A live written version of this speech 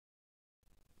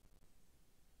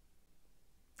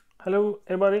Hello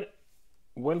everybody,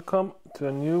 welcome to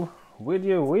a new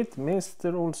video with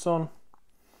Mr. Olsson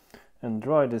and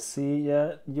Dry the Sea.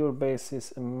 Yeah, your base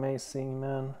is amazing,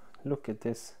 man. Look at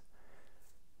this.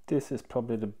 This is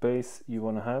probably the base you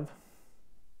want to have.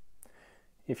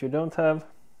 If you don't have,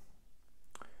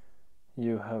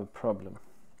 you have a problem.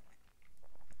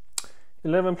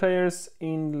 11 players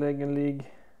in Legend League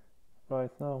right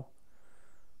now.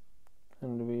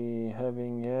 And we're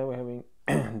having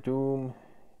Doom,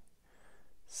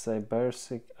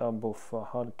 Cybersic, Abofa,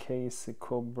 Hard Casey,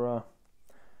 Cobra,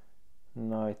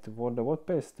 Night Warder. What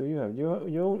base do you have?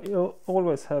 You're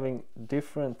always having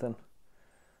different and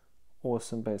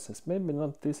awesome bases. Maybe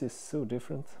not this is so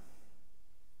different.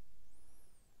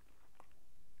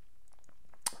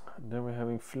 Then we're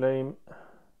having Flame.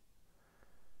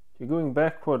 You're going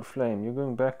backward, Flame. You're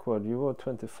going backward. You were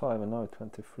 25 and now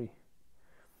 23.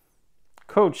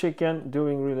 Code Chicken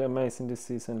doing really amazing this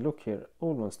season. Look here,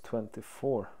 almost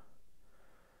 24.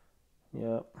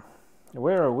 Yeah.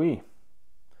 Where are we?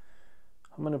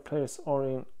 How many players are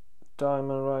in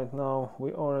Diamond right now?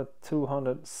 We are at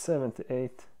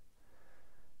 278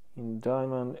 in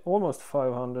Diamond. Almost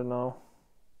 500 now.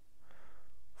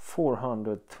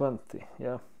 420.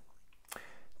 Yeah.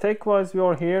 Take-wise, we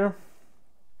are here.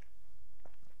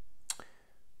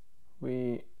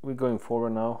 We're going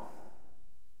forward now.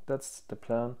 That's the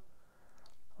plan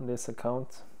on this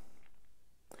account.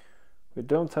 We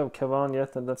don't have Kavan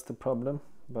yet, and that's the problem,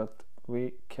 but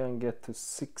we can get to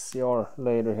 6 CR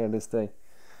later here this day.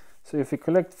 So if we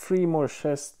collect 3 more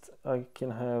chests, I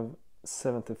can have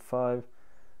 75.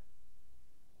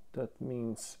 That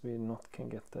means we not can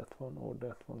get that one or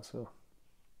that one. So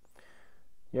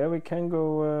yeah, we can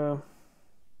go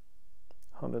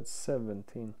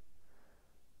 117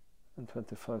 and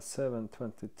 25, 7,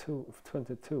 22,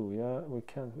 22. Yeah, we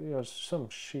can. We are some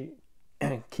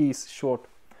keys short.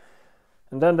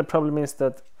 And then the problem is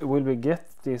that will we get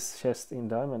this chest in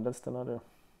Diamond? That's another.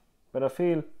 But I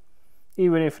feel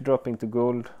even if dropping to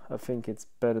gold, I think it's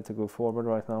better to go forward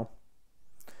right now.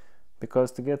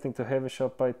 Because to getting to heavy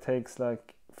shop buy takes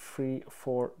like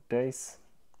 3-4 days.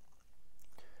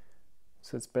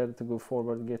 So it's better to go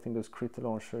forward, getting those critical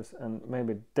launchers and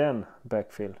maybe then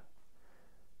backfill.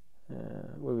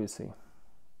 We will see.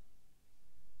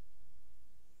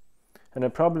 And the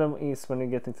problem is when you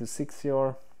get into 6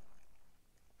 ER.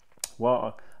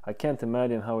 Wow, I can't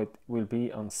imagine how it will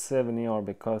be on 7 ER,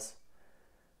 because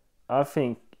I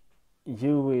think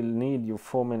you will need your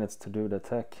 4 minutes to do the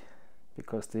attack,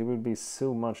 because there will be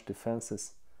so much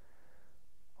defenses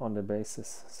on the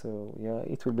bases. So yeah,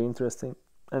 it will be interesting.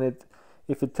 And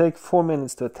if it takes 4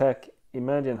 minutes to attack,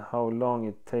 imagine how long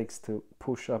it takes to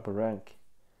push up a rank.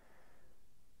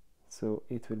 So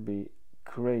it will be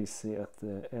crazy at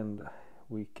the end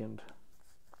weekend.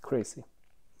 Crazy.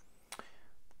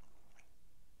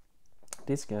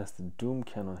 This guy has the Doom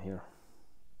Cannon here.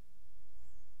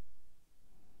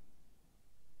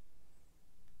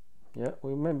 Yeah,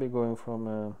 we may be going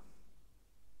from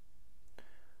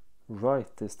right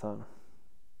this time.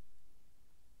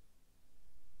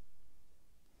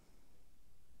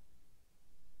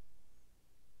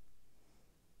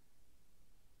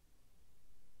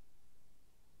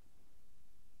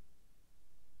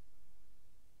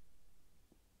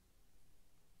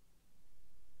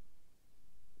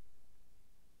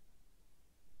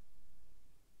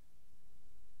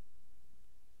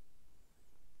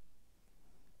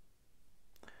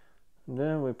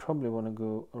 Then we probably want to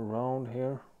go around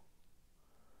here,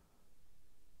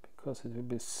 because it will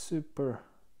be super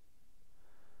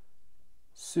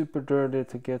dirty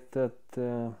to get that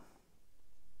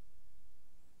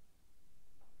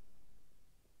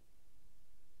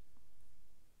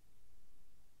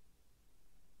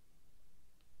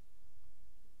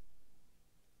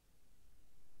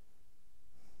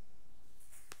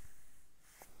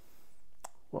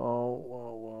wow.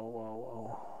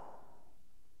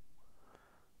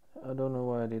 I don't know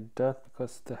why I did that,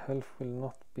 because the health will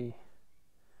not be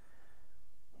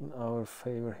in our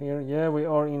favor here. Yeah, we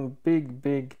are in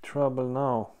big trouble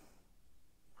now.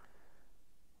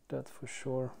 That for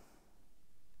sure.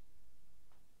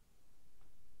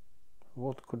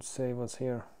 What could save us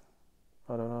here?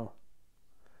 I don't know.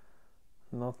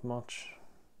 Not much.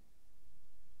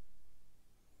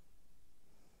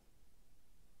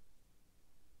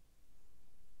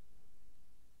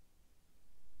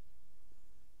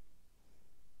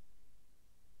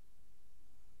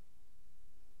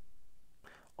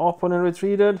 Opponent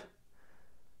retreated.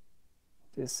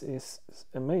 This is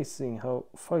amazing how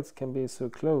fights can be so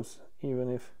close,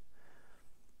 even if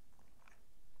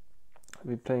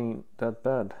we're playing that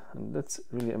bad. And that's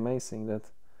really amazing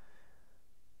that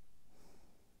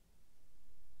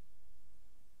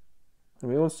And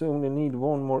we also only need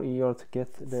one more ER to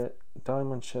get the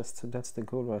diamond chest, so that's the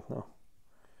goal right now.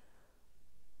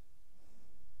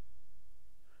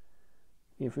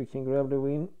 If we can grab the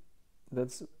win,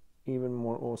 that's even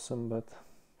more awesome, but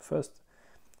first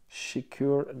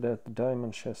secure that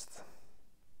diamond chest.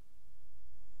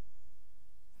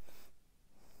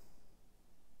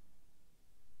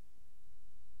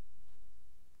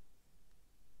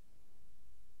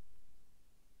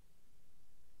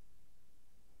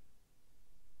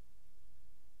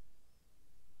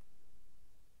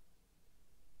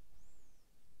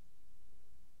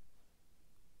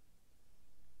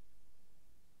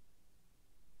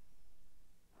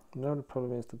 Now the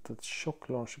problem is that the shock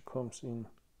launcher comes in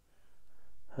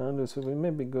handy, so we may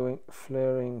be going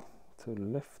flaring to the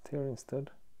left here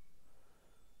instead.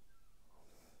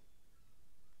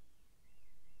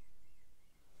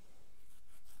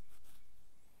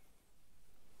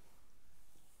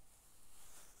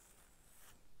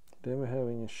 Then we're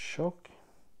having a shock.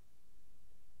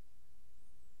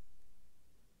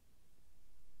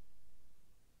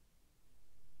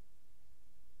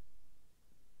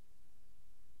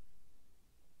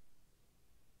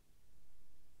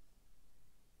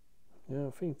 Yeah,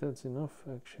 I think that's enough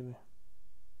actually.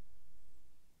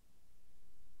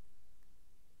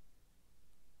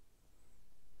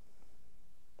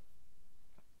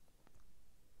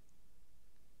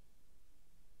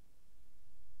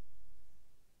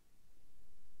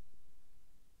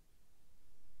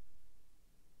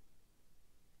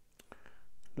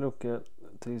 Look at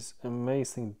these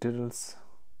amazing diddles.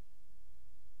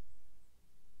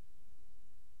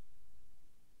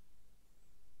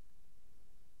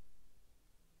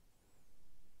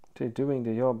 They're doing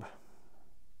the job.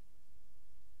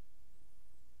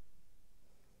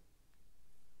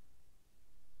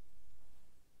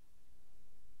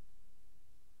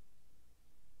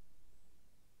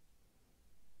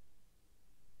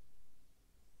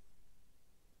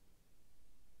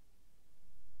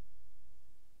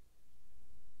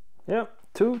 Yeah,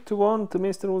 2-1 to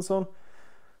Mr. Olsson.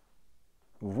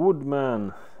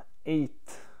 Woodman, 8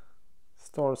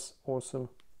 stars, awesome.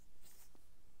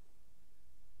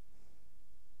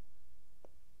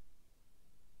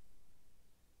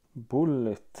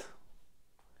 Bullet.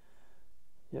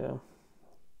 Yeah,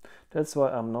 that's why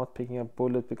I'm not picking up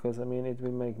bullet, because I mean it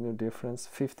will make no difference.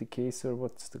 50 keys, or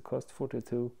what's the cost?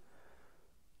 42.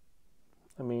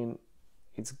 I mean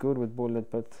it's good with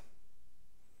bullet, but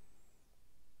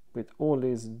with all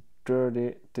these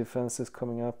dirty defenses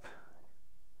coming up,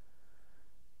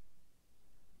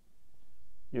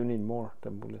 you need more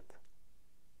than bullet.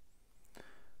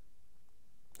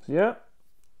 So yeah,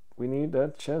 we need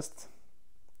that chest.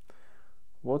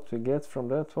 What we get from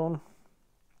that one,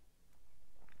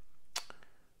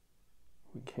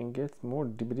 we can get more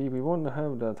DBD. We want to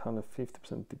have that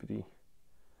 150% DBD,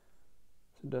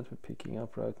 so that we're picking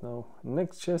up right now.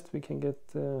 Next chest we can get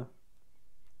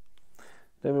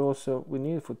then we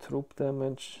need for troop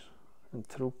damage and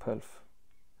troop health,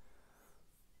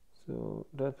 so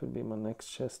that will be my next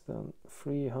chest then.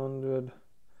 300,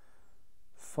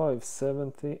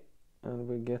 570, and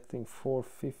we're getting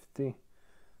 450.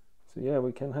 So yeah,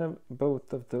 we can have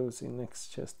both of those in next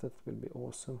chest. That will be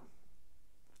awesome.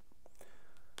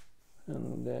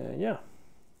 And yeah,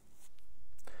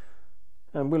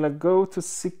 and will I go to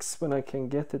 6 when I can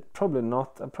get it? Probably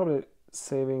not. I'm probably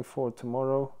saving for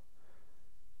tomorrow,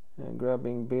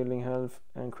 grabbing building health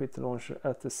and crit launcher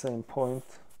at the same point,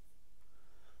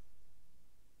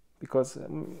 because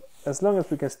as long as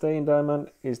we can stay in diamond,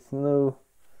 it's no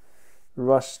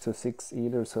rush to 6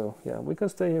 either. So yeah, we can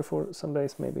stay here for some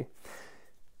days maybe.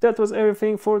 That was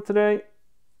everything for today.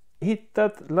 Hit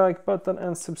that like button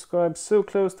and subscribe. So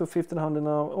close to 1500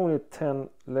 now, only 10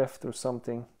 left or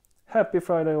something. Happy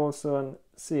Friday also, and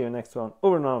see you next one.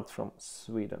 Over and out from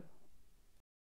Sweden.